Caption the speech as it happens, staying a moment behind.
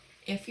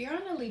If you're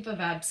on a leave of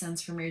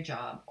absence from your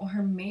job, or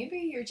maybe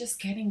you're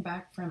just getting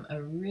back from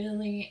a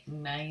really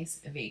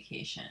nice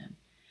vacation,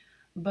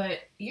 but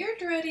you're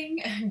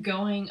dreading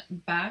going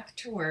back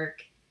to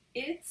work,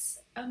 it's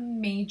a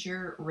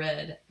major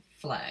red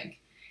flag.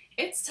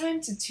 It's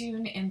time to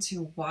tune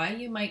into why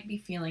you might be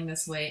feeling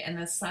this way and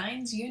the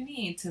signs you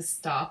need to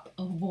stop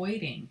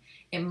avoiding.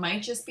 It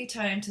might just be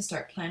time to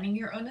start planning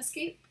your own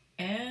escape,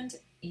 and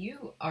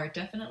you are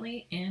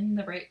definitely in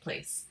the right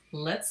place.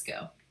 Let's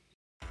go.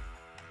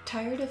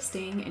 Tired of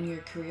staying in your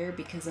career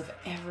because of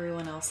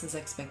everyone else's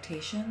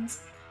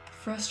expectations?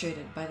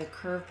 Frustrated by the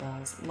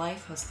curveballs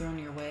life has thrown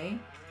your way?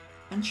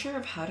 Unsure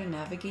of how to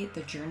navigate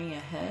the journey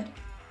ahead?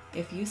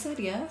 If you said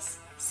yes,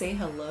 say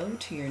hello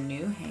to your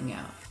new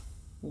hangout.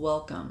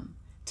 Welcome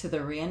to the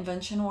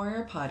Reinvention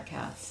Warrior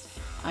podcast.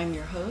 I'm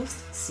your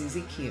host,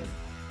 Susie Q.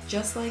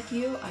 Just like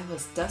you, I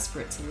was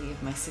desperate to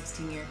leave my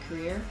 16-year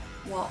career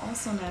while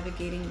also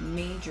navigating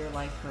major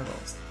life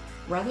hurdles.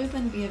 Rather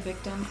than be a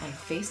victim, I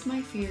faced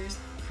my fears,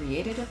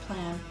 created a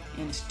plan,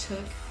 and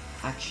took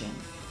action.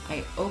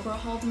 I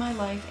overhauled my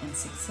life and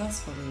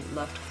successfully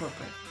left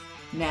corporate.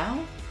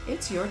 Now,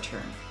 it's your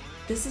turn.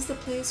 This is the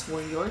place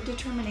where your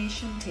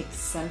determination takes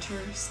center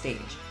stage.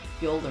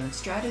 You'll learn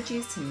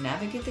strategies to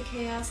navigate the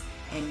chaos,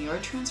 and your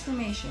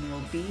transformation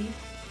will be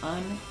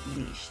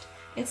unleashed.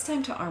 It's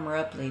time to armor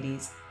up,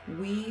 ladies.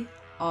 We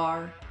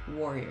are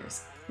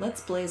warriors.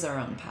 Let's blaze our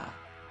own path.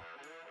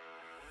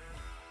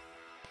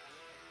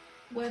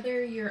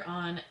 Whether you're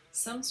on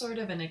some sort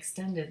of an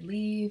extended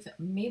leave,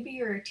 maybe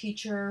you're a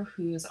teacher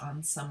who's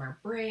on summer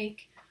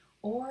break,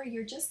 or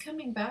you're just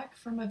coming back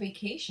from a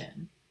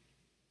vacation,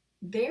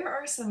 there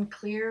are some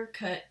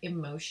clear-cut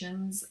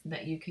emotions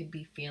that you could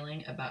be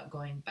feeling about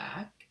going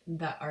back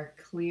that are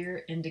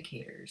clear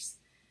indicators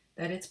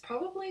that it's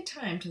probably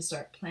time to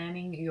start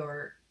planning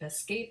your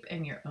escape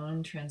and your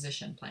own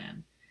transition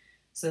plan.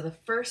 So the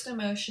first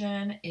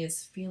emotion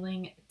is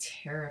feeling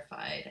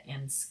terrified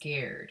and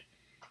scared.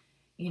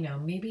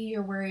 Maybe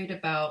you're worried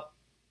about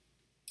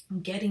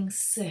getting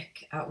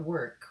sick at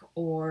work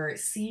or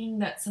seeing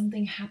that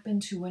something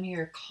happened to one of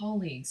your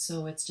colleagues,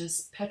 so it's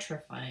just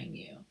petrifying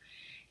you.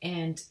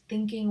 And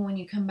thinking when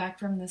you come back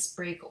from this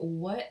break,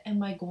 what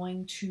am I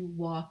going to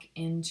walk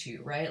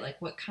into, right?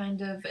 Like what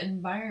kind of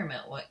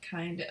environment, what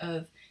kind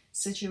of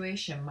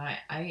situation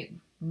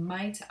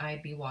might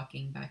I be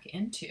walking back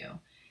into?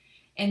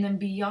 And then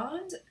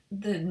beyond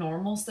the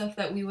normal stuff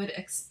that we would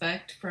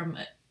expect from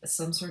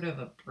some sort of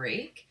a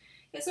break,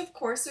 is of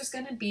course there's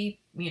going to be,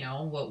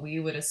 what we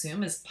would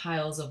assume is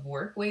piles of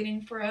work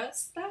waiting for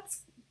us.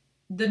 That's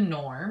the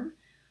norm.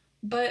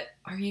 But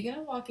are you going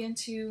to walk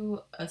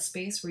into a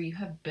space where you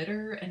have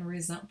bitter and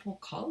resentful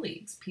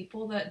colleagues,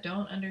 people that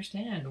don't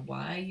understand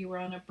why you were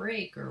on a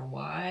break or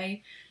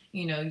why,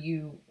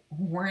 you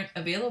weren't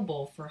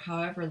available for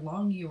however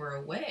long you were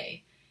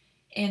away?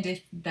 And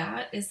if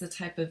that is the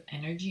type of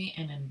energy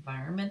and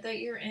environment that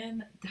you're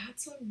in,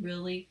 that's a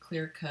really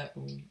clear-cut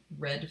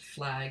red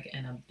flag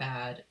and a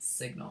bad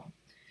signal.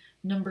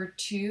 Number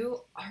two,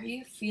 are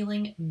you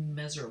feeling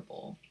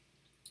miserable?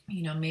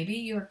 Maybe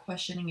you're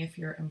questioning if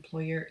your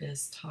employer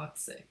is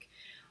toxic.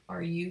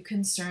 Are you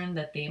concerned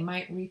that they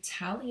might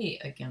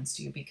retaliate against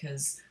you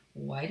because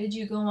why did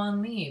you go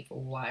on leave?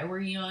 Why were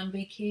you on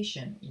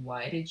vacation?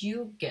 Why did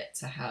you get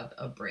to have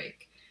a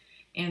break?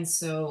 And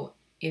so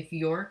if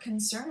you're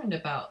concerned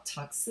about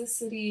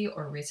toxicity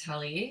or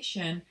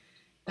retaliation,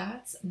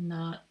 that's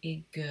not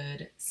a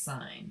good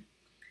sign.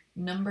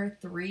 Number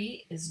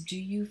three is, do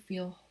you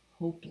feel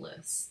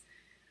hopeless?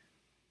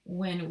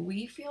 When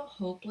we feel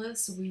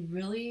hopeless, we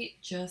really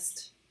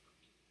just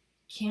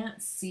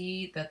can't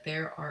see that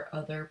there are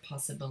other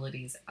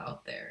possibilities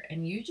out there.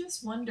 And you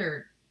just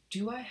wonder,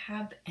 do I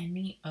have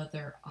any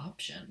other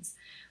options?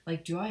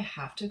 Like, do I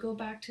have to go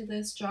back to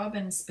this job?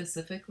 And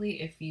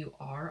specifically, if you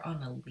are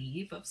on a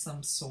leave of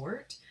some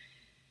sort,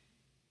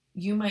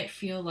 you might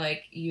feel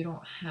like you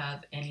don't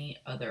have any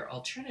other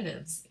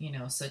alternatives,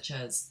 such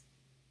as,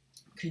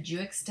 could you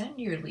extend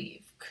your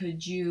leave?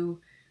 Could you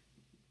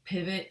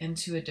pivot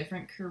into a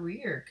different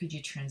career? Could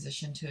you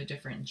transition to a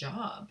different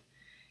job?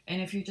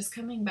 And if you're just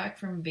coming back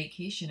from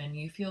vacation and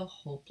you feel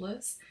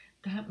hopeless,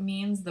 that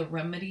means the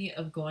remedy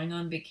of going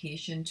on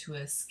vacation to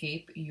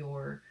escape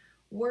your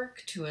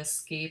work, to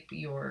escape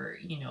your,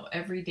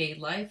 everyday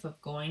life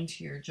of going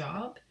to your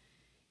job.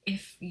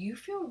 If you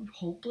feel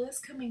hopeless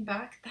coming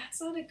back, that's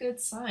not a good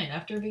sign.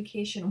 After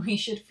vacation, we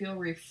should feel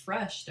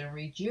refreshed and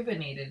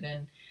rejuvenated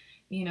and,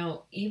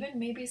 even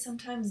maybe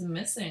sometimes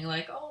missing,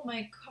 like, oh,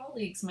 my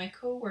colleagues, my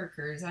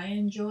coworkers, I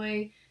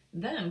enjoy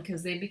them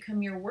because they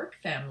become your work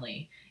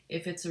family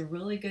if it's a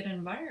really good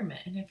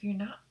environment. And if you're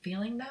not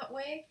feeling that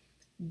way,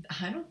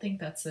 I don't think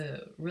that's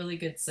a really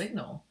good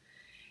signal.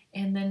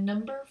 And then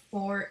number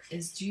four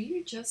is, do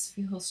you just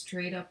feel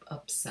straight up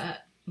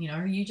upset?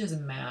 Are you just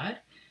mad?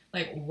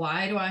 Like,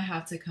 why do I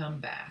have to come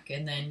back?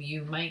 And then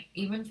you might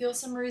even feel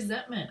some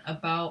resentment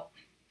about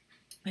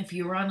if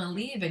you're on a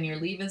leave and your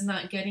leave is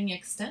not getting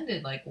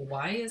extended. Like,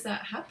 why is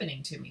that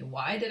happening to me?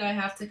 Why did I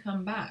have to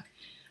come back?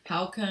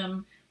 How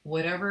come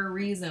whatever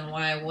reason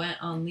why I went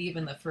on leave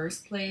in the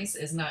first place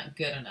is not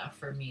good enough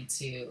for me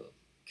to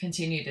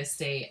continue to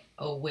stay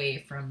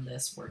away from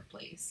this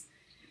workplace.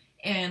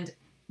 And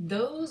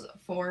those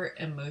four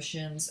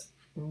emotions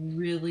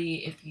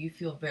really, if you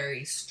feel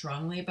very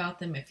strongly about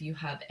them, if you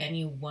have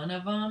any one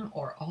of them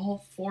or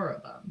all four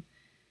of them,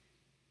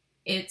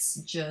 it's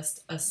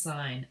just a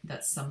sign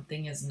that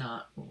something is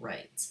not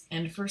right.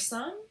 And for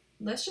some,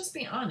 let's just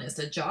be honest,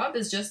 a job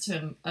is just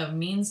a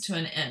means to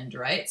an end,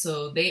 right?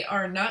 So they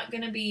are not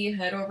going to be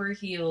head over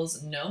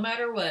heels, no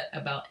matter what,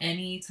 about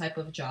any type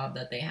of job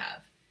that they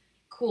have.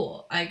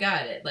 Cool, I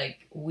got it.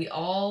 Like, we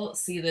all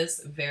see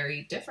this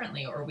very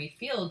differently, or we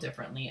feel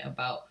differently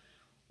about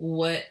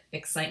what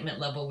excitement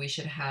level we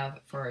should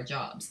have for our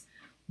jobs.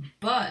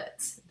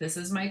 But this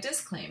is my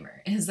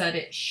disclaimer, is that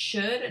it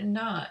should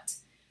not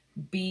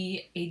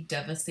be a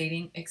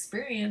devastating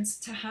experience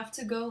to have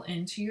to go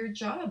into your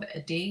job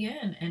day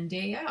in and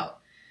day out.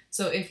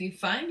 So if you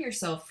find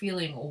yourself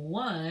feeling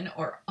one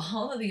or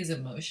all of these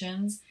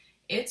emotions,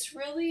 it's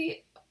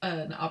really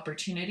an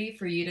opportunity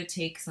for you to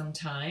take some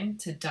time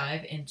to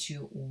dive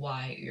into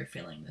why you're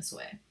feeling this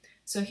way.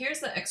 So here's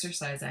the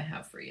exercise I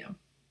have for you.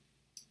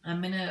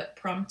 I'm going to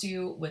prompt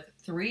you with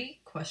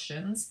 3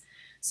 questions.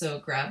 So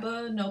grab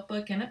a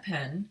notebook and a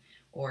pen,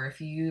 or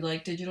if you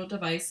like digital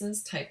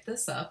devices, type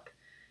this up.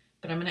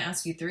 But I'm going to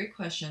ask you 3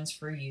 questions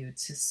for you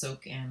to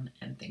soak in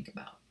and think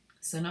about.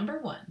 So number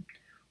 1,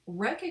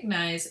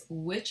 recognize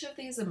which of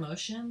these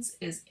emotions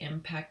is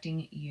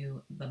impacting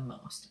you the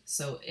most.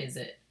 So is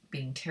it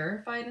being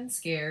terrified and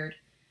scared,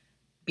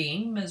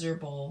 being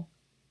miserable,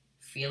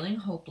 feeling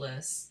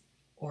hopeless,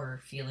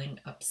 or feeling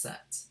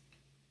upset?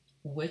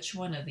 Which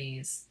one of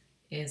these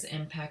is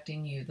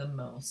impacting you the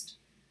most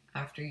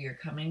after you're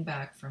coming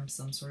back from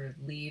some sort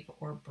of leave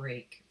or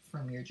break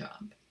from your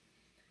job?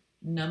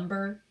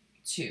 Number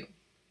 2,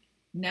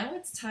 now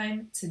it's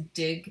time to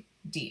dig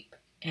deep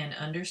and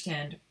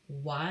understand,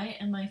 why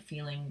am I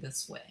feeling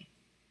this way?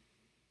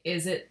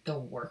 Is it the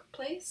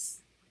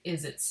workplace?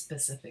 Is it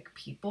specific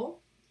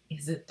people?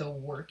 Is it the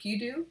work you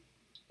do?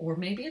 Or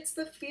maybe it's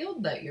the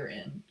field that you're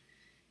in.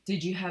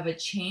 Did you have a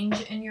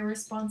change in your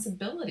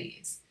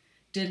responsibilities?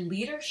 Did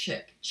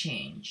leadership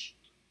change?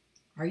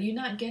 Are you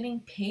not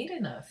getting paid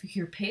enough?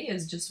 Your pay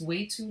is just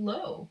way too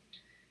low.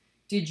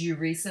 Did you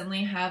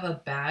recently have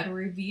a bad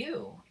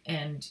review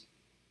and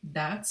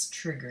that's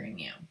triggering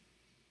you?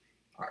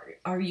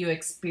 Are you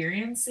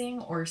experiencing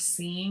or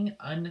seeing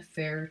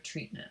unfair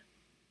treatment?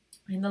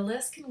 And the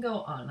list can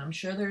go on. I'm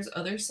sure there's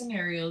other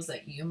scenarios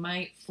that you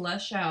might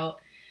flesh out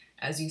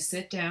as you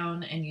sit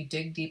down and you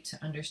dig deep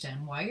to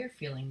understand why you're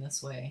feeling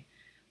this way.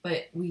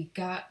 But we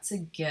got to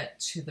get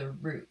to the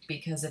root,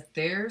 because if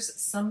there's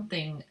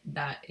something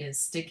that is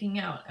sticking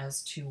out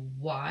as to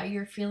why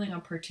you're feeling a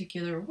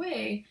particular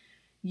way,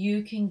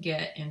 you can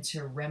get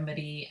into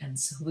remedy and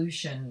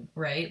solution,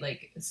 right?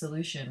 Like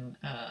solution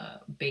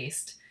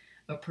based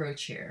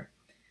approach here.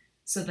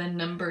 So then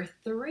number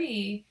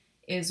 3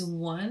 is,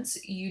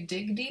 once you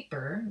dig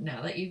deeper,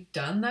 now that you've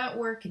done that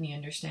work and you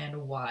understand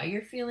why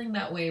you're feeling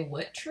that way,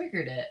 what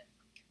triggered it,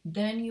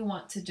 then you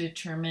want to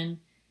determine,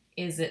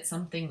 is it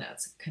something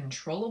that's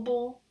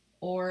controllable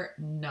or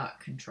not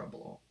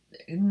controllable?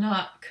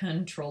 Not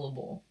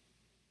controllable.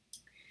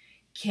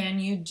 Can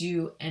you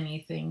do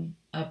anything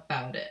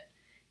about it?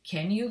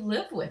 Can you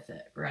live with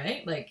it,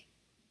 right? Like,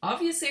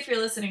 obviously, if you're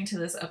listening to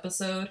this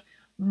episode,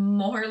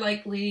 more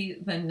likely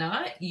than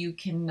not, you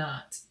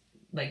cannot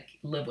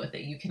live with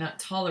it. You cannot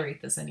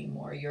tolerate this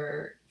anymore.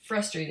 You're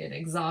frustrated,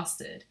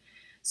 exhausted.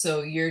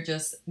 So you're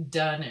just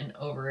done and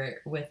over it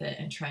with it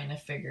and trying to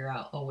figure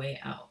out a way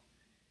out.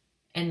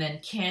 And then,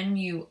 can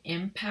you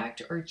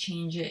impact or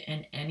change it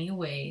in any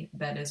way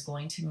that is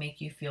going to make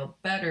you feel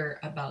better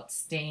about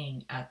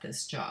staying at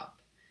this job?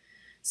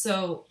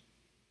 So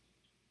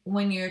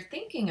when you're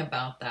thinking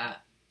about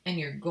that and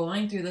you're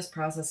going through this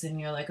process and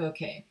you're like,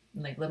 okay,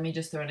 like, let me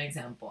just throw an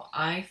example.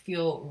 I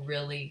feel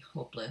really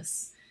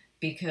hopeless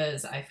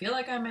because I feel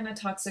like I'm in a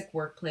toxic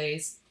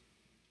workplace.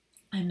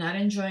 I'm not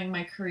enjoying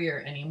my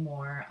career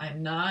anymore.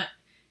 I'm not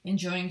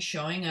enjoying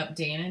showing up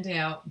day in and day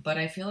out, but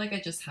I feel like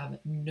I just have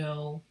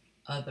no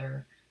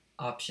other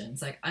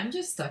options. Like, I'm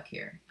just stuck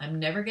here. I'm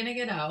never going to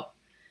get out,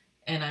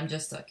 and I'm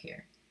just stuck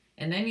here.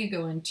 And then you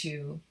go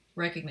into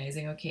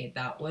recognizing, okay,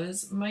 that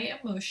was my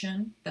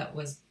emotion that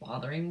was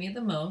bothering me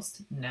the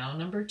most. Now,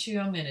 number 2,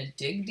 I'm going to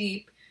dig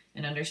deep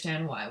and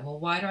understand why. Well,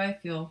 why do I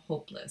feel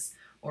hopeless?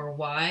 Or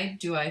why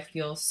do I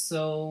feel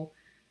so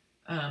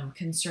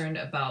concerned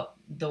about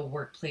the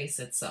workplace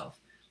itself?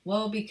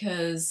 Well,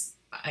 because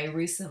I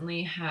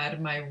recently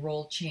had my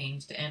role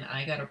changed and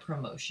I got a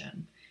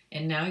promotion.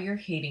 And now you're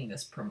hating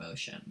this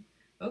promotion.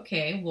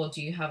 Okay, well,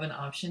 do you have an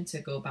option to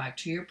go back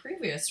to your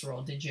previous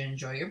role? Did you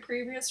enjoy your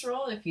previous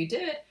role? If you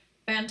did,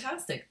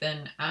 fantastic.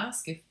 Then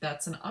ask if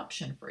that's an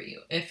option for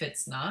you. If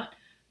it's not,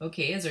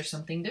 okay, is there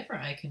something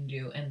different I can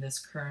do in this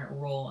current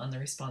role and the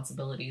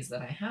responsibilities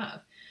that I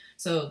have?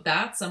 So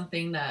that's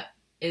something that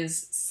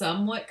is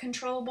somewhat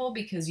controllable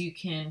because you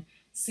can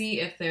see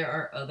if there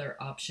are other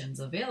options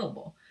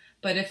available.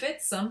 But if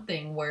it's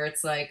something where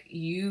it's like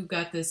you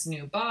got this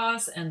new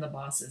boss and the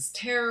boss is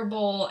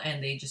terrible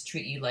and they just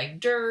treat you like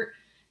dirt,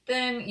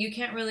 then you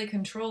can't really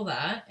control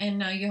that. And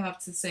now you have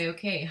to say,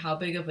 okay, how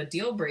big of a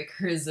deal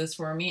breaker is this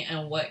for me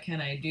and what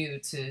can I do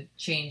to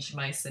change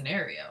my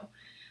scenario?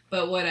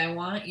 But what I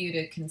want you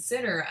to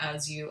consider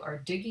as you are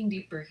digging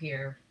deeper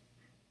here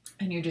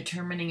and you're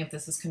determining if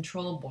this is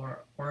controllable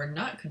or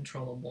not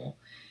controllable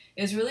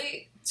is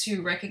really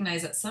to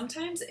recognize that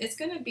sometimes it's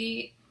going to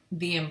be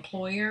the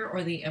employer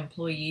or the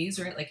employees,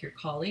 right, like your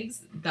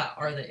colleagues, that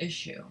are the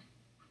issue.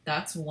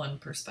 That's one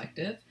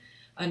perspective.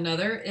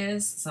 Another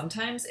is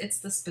sometimes it's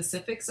the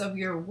specifics of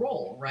your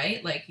role,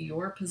 right? Like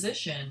your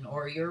position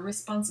or your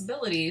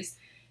responsibilities.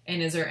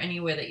 And is there any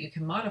way that you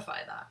can modify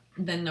that?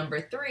 Then number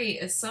three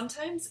is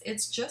sometimes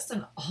it's just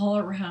an all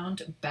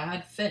around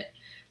bad fit.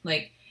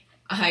 Like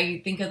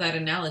I think of that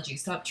analogy,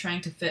 stop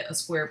trying to fit a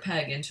square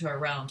peg into a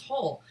round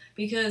hole,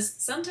 because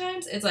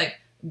sometimes it's like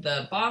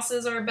the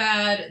bosses are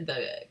bad,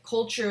 the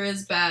culture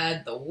is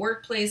bad, the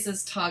workplace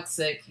is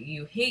toxic,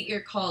 you hate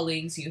your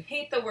colleagues, you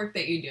hate the work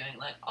that you're doing.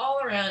 Like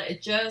all around,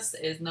 it just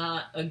is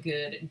not a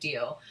good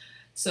deal.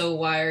 So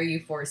why are you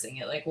forcing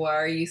it? Like, why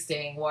are you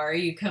staying? Why are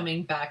you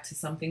coming back to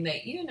something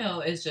that you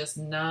know is just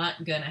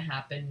not going to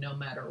happen no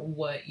matter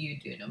what you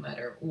do, no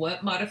matter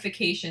what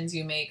modifications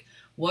you make,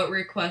 what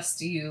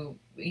requests you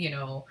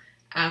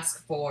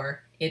ask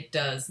for? It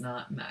does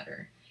not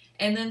matter.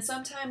 And then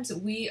sometimes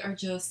we are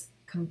just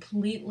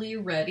completely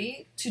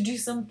ready to do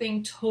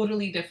something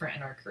totally different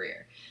in our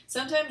career.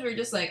 Sometimes we're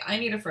just like, I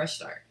need a fresh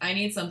start. I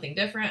need something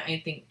different. I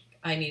think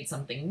I need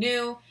something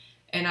new.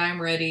 And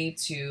I'm ready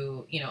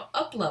to,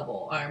 up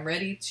level. I'm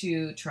ready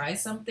to try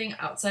something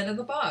outside of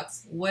the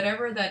box,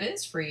 whatever that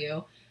is for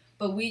you.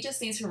 But we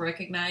just need to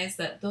recognize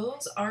that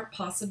those are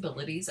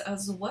possibilities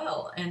as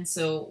well. And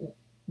so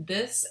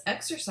this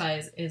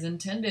exercise is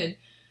intended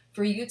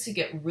for you to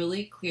get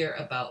really clear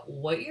about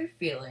what you're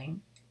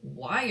feeling,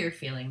 why you're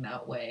feeling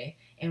that way,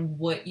 and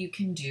what you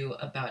can do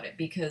about it.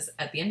 Because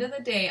at the end of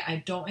the day,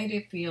 I don't want you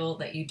to feel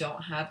that you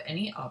don't have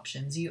any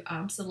options. You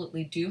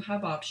absolutely do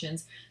have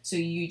options. So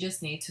you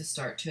just need to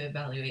start to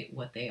evaluate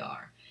what they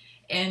are.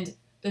 And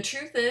the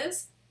truth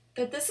is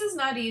that this is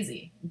not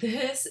easy.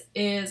 This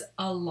is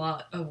a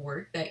lot of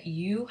work that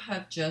you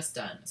have just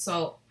done.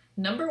 So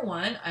number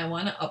one, I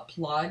want to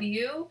applaud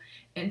you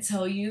and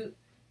tell you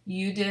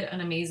you did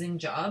an amazing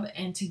job,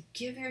 and to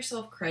give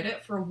yourself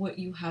credit for what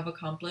you have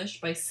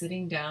accomplished by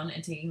sitting down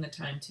and taking the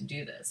time to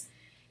do this.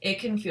 It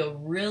can feel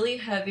really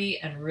heavy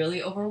and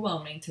really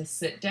overwhelming to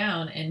sit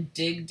down and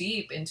dig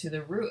deep into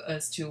the root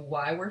as to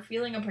why we're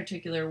feeling a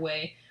particular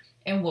way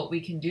and what we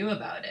can do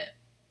about it.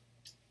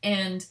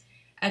 And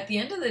at the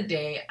end of the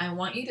day, I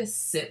want you to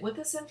sit with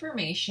this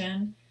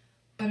information,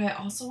 but I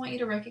also want you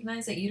to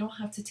recognize that you don't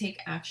have to take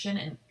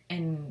action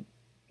and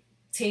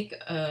take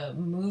a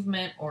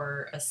movement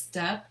or a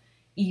step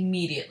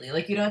immediately.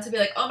 Like you don't have to be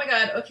like, oh my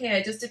God, okay,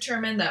 I just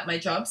determined that my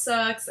job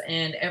sucks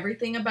and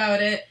everything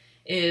about it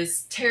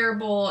is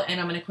terrible and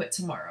I'm going to quit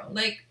tomorrow.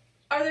 Like,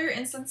 are there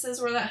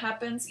instances where that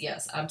happens?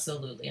 Yes,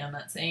 absolutely. I'm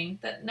not saying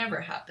that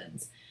never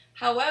happens.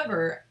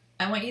 However,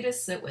 I want you to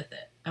sit with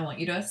it. I want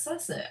you to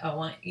assess it. I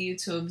want you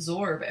to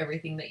absorb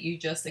everything that you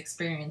just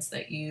experienced,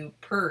 that you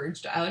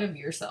purged out of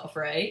yourself,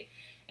 right?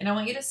 And I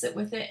want you to sit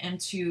with it and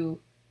to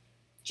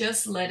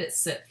just let it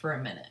sit for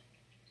a minute.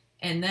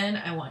 And then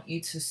I want you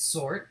to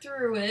sort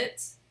through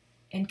it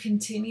and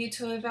continue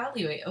to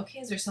evaluate. Okay,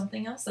 is there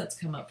something else that's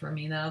come up for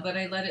me now that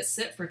I let it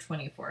sit for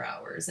 24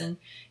 hours? And,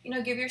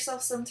 give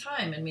yourself some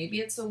time, and maybe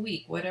it's a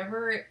week,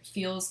 whatever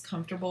feels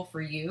comfortable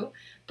for you.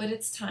 But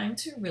it's time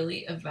to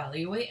really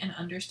evaluate and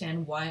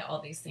understand why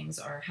all these things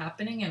are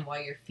happening and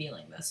why you're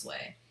feeling this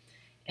way.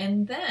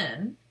 And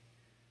then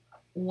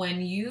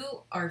when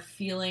you are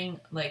feeling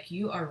like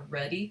you are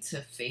ready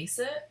to face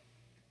it,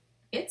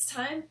 it's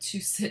time to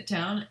sit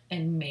down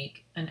and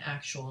make an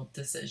actual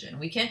decision.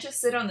 We can't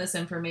just sit on this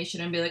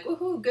information and be like,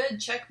 woohoo, good,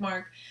 check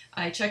mark.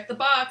 I checked the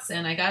box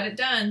and I got it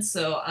done,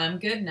 so I'm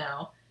good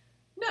now.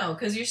 No,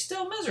 because you're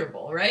still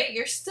miserable, right?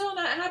 You're still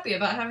not happy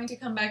about having to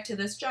come back to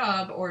this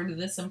job or to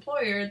this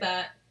employer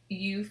that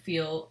you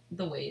feel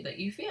the way that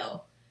you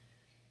feel.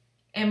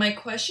 And my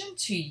question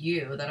to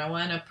you that I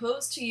want to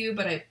pose to you,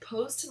 but I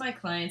pose to my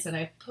clients and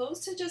I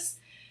pose to just,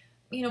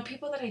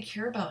 people that I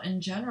care about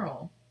in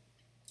general.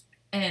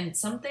 And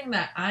something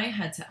that I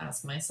had to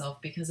ask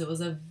myself, because it was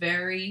a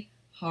very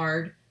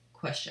hard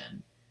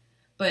question,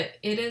 but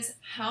it is,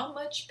 how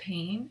much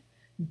pain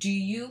do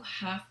you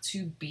have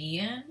to be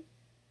in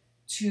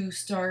to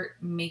start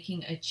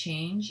making a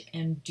change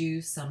and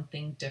do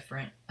something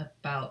different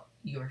about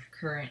your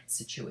current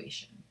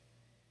situation?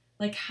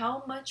 Like,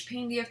 how much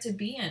pain do you have to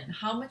be in?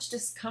 How much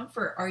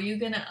discomfort are you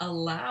going to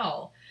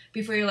allow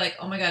before you're like,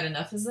 oh my God,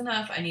 enough is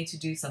enough. I need to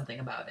do something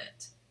about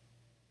it.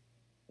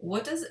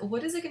 What is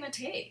it going to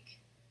take?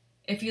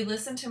 If you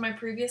listen to my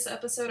previous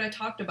episode, I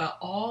talked about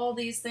all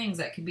these things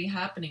that could be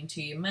happening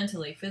to you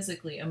mentally,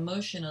 physically,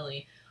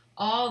 emotionally,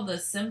 all the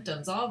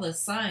symptoms, all the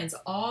signs,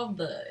 all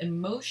the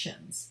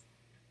emotions.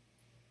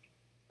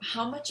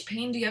 How much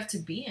pain do you have to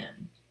be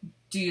in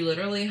Do you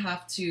literally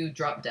have to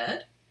drop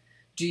dead?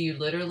 Do you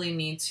literally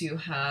need to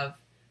have,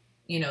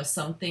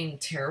 something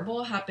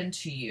terrible happen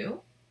to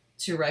you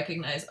to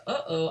recognize,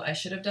 uh-oh, I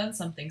should have done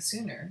something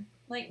sooner?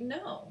 Like,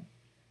 no.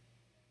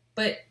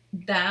 But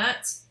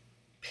that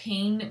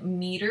pain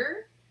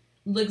meter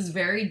looks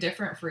very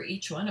different for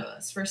each one of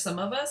us. For some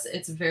of us,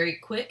 it's very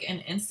quick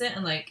and instant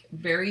and like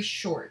very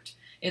short.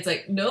 It's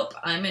like, nope,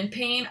 I'm in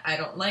pain. I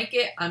don't like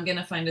it. I'm going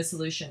to find a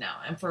solution now.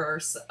 And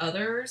for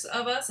others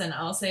of us, and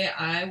I'll say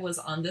I was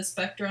on this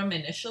spectrum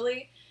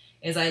initially,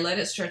 is I let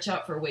it stretch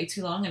out for way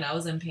too long and I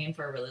was in pain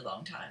for a really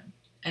long time.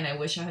 And I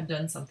wish I had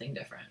done something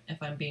different,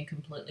 if I'm being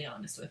completely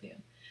honest with you.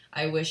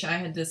 I wish I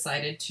had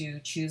decided to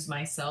choose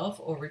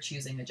myself over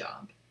choosing a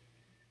job.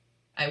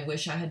 I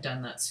wish I had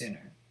done that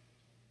sooner.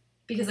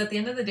 Because at the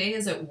end of the day,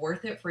 is it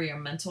worth it for your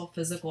mental,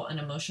 physical, and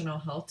emotional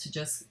health to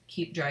just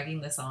keep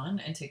dragging this on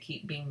and to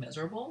keep being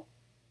miserable?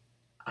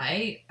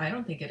 I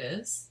don't think it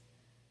is.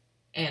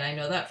 And I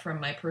know that from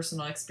my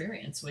personal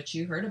experience, which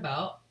you heard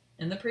about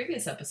in the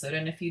previous episode.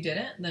 And if you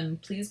didn't, then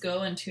please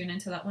go and tune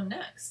into that one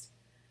next.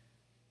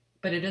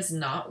 But it is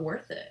not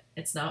worth it.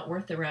 It's not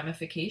worth the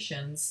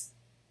ramifications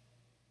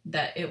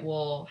that it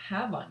will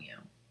have on you.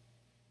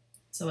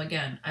 So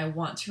again, I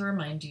want to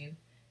remind you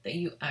that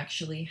you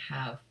actually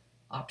have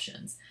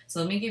options. So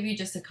let me give you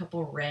just a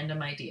couple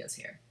random ideas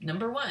here.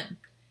 Number one,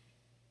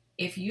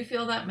 if you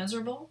feel that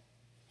miserable,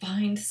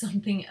 find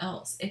something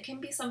else. It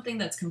can be something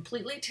that's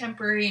completely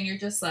temporary and you're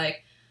just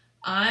like,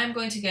 I'm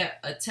going to get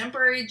a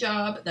temporary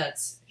job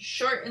that's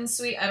short and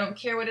sweet. I don't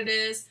care what it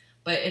is,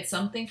 but it's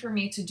something for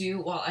me to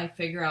do while I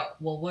figure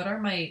out, well, what are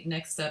my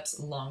next steps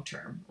long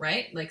term,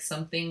 right? Like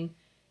something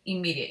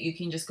immediate. You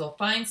can just go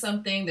find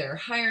something. There are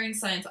hiring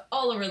signs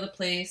all over the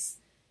place.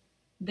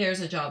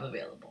 There's a job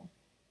available.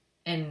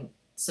 And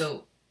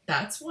so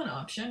that's one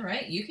option,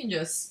 right? You can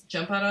just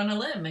jump out on a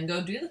limb and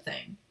go do the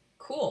thing.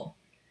 Cool.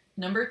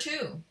 Number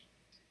two,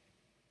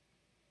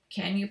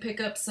 can you pick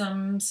up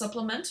some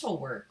supplemental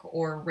work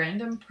or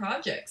random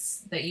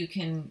projects that you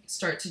can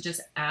start to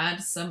just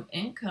add some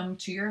income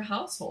to your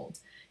household?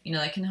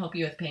 That can help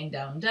you with paying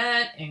down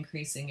debt,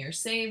 increasing your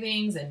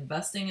savings,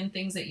 investing in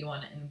things that you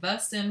want to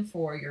invest in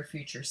for your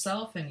future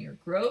self and your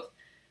growth.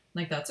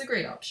 Like, that's a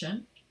great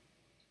option.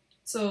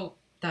 So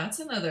that's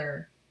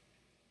another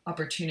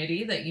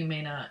opportunity that you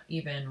may not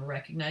even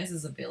recognize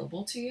is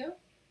available to you.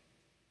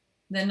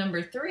 Then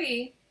number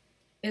three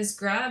is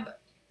grab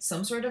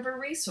some sort of a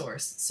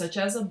resource, such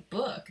as a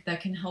book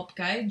that can help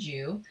guide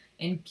you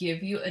and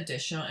give you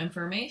additional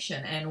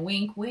information. And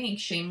wink, wink,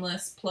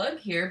 shameless plug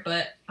here,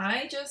 but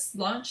I just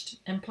launched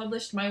and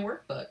published my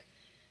workbook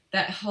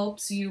that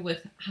helps you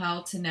with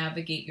how to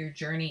navigate your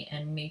journey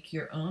and make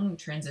your own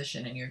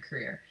transition in your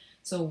career.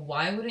 So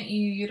why wouldn't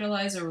you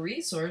utilize a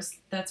resource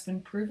that's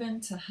been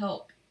proven to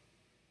help?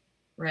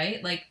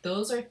 Right? Like,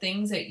 those are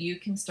things that you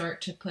can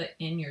start to put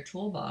in your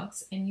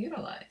toolbox and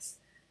utilize.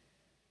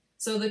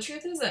 So the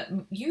truth is that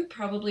you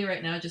probably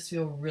right now just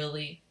feel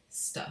really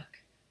stuck.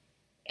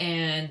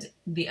 And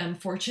the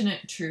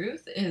unfortunate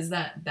truth is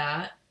that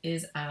that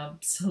is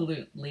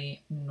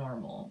absolutely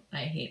normal.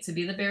 I hate to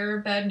be the bearer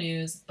of bad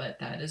news, but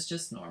that is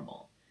just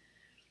normal.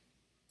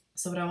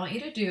 So what I want you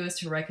to do is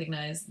to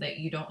recognize that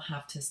you don't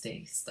have to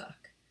stay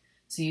stuck.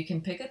 So you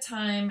can pick a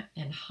time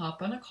and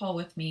hop on a call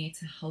with me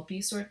to help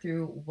you sort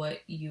through what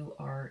you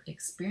are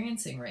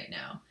experiencing right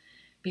now.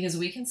 Because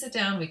we can sit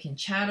down, we can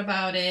chat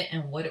about it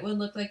and what it would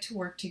look like to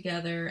work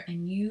together,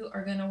 and you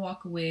are going to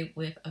walk away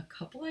with a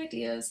couple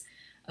ideas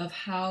of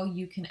how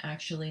you can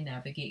actually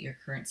navigate your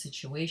current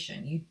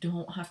situation. You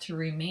don't have to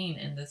remain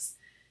in this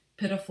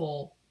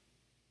pitiful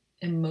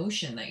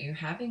emotion that you're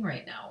having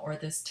right now, or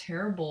this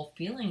terrible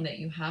feeling that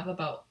you have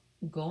about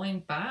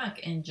going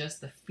back, and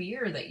just the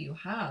fear that you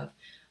have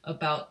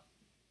about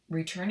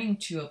returning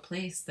to a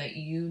place that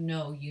you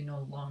know you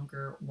no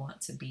longer want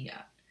to be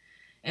at.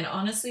 And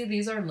honestly,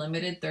 these are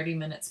limited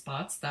 30-minute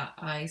spots that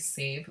I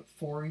save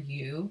for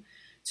you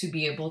to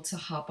be able to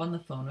hop on the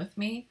phone with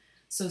me.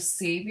 So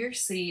save your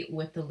seat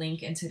with the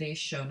link in today's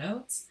show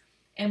notes.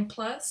 And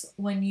plus,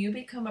 when you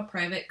become a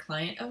private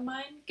client of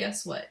mine,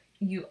 guess what?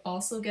 You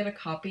also get a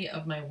copy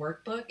of my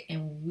workbook,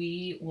 and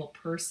we will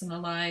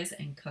personalize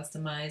and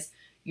customize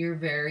your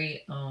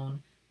very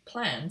own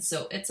plan.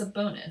 So it's a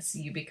bonus.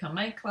 You become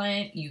my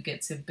client, you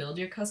get to build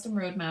your custom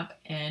roadmap,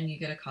 and you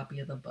get a copy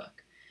of the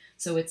book.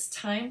 So it's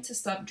time to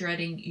stop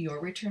dreading your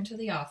return to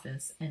the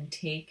office and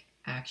take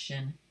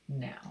action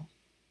now.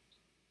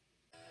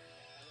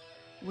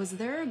 Was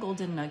there a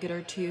golden nugget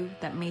or two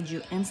that made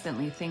you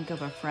instantly think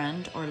of a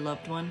friend or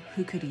loved one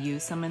who could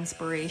use some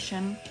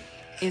inspiration?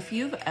 If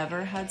you've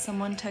ever had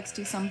someone text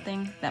you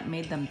something that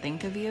made them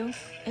think of you,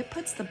 it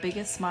puts the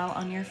biggest smile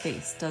on your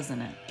face,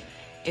 doesn't it?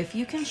 If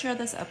you can share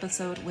this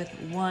episode with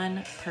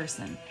one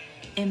person,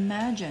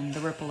 imagine the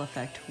ripple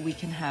effect we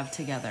can have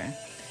together.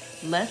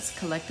 Let's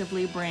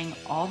collectively bring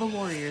all the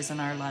warriors in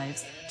our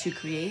lives to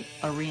create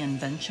a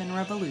reinvention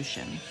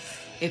revolution.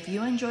 If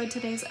you enjoyed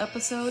today's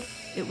episode,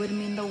 it would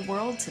mean the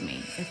world to me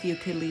if you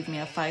could leave me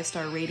a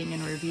 5-star rating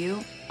and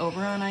review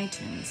over on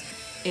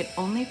iTunes. It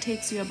only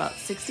takes you about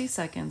 60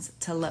 seconds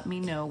to let me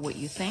know what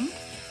you think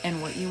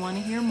and what you want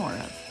to hear more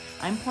of.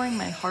 I'm pouring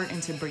my heart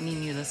into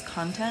bringing you this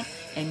content,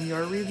 and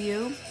your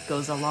review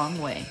goes a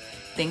long way.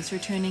 Thanks for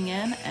tuning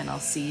in, and I'll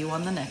see you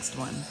on the next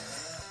one.